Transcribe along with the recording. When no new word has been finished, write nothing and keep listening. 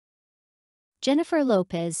Jennifer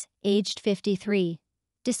Lopez, aged 53,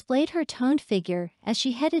 displayed her toned figure as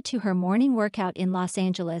she headed to her morning workout in Los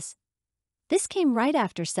Angeles. This came right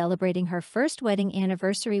after celebrating her first wedding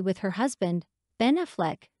anniversary with her husband, Ben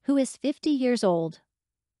Affleck, who is 50 years old.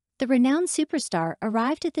 The renowned superstar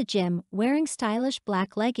arrived at the gym wearing stylish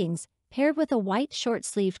black leggings paired with a white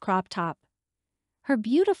short-sleeved crop top. Her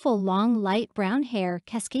beautiful long light brown hair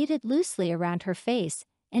cascaded loosely around her face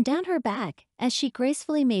and down her back as she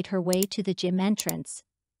gracefully made her way to the gym entrance.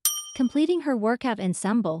 Completing her workout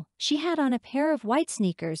ensemble, she had on a pair of white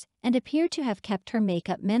sneakers and appeared to have kept her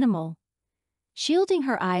makeup minimal. Shielding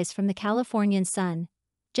her eyes from the Californian sun,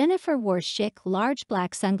 Jennifer wore chic large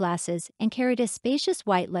black sunglasses and carried a spacious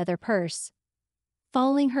white leather purse.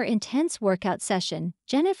 Following her intense workout session,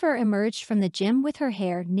 Jennifer emerged from the gym with her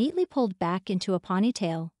hair neatly pulled back into a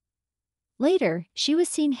ponytail. Later, she was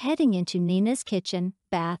seen heading into Nina's kitchen,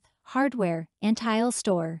 bath, hardware, and tile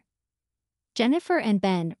store. Jennifer and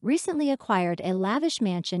Ben recently acquired a lavish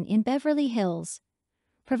mansion in Beverly Hills,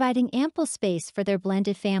 providing ample space for their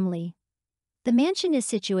blended family. The mansion is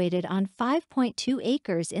situated on 5.2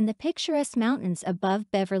 acres in the picturesque mountains above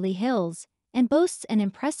Beverly Hills and boasts an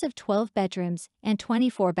impressive 12 bedrooms and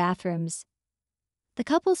 24 bathrooms. The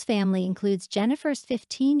couple's family includes Jennifer's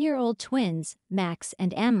 15-year-old twins, Max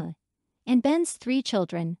and Emma, and Ben's 3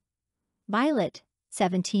 children, Violet,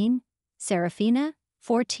 17, Serafina,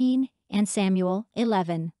 14, and Samuel,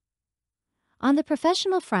 11. On the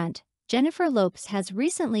professional front, Jennifer Lopez has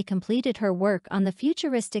recently completed her work on the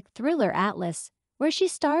futuristic thriller Atlas, where she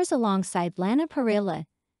stars alongside Lana Parrilla,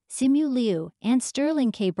 Simu Liu, and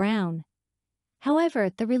Sterling K. Brown. However,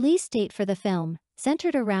 the release date for the film,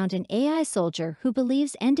 centered around an AI soldier who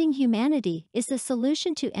believes ending humanity is the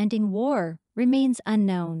solution to ending war, remains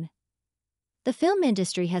unknown. The film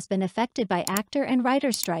industry has been affected by actor and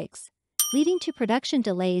writer strikes, leading to production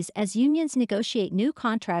delays as unions negotiate new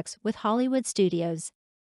contracts with Hollywood studios.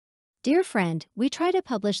 Dear friend, we try to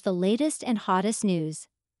publish the latest and hottest news.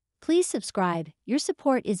 Please subscribe, your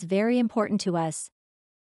support is very important to us.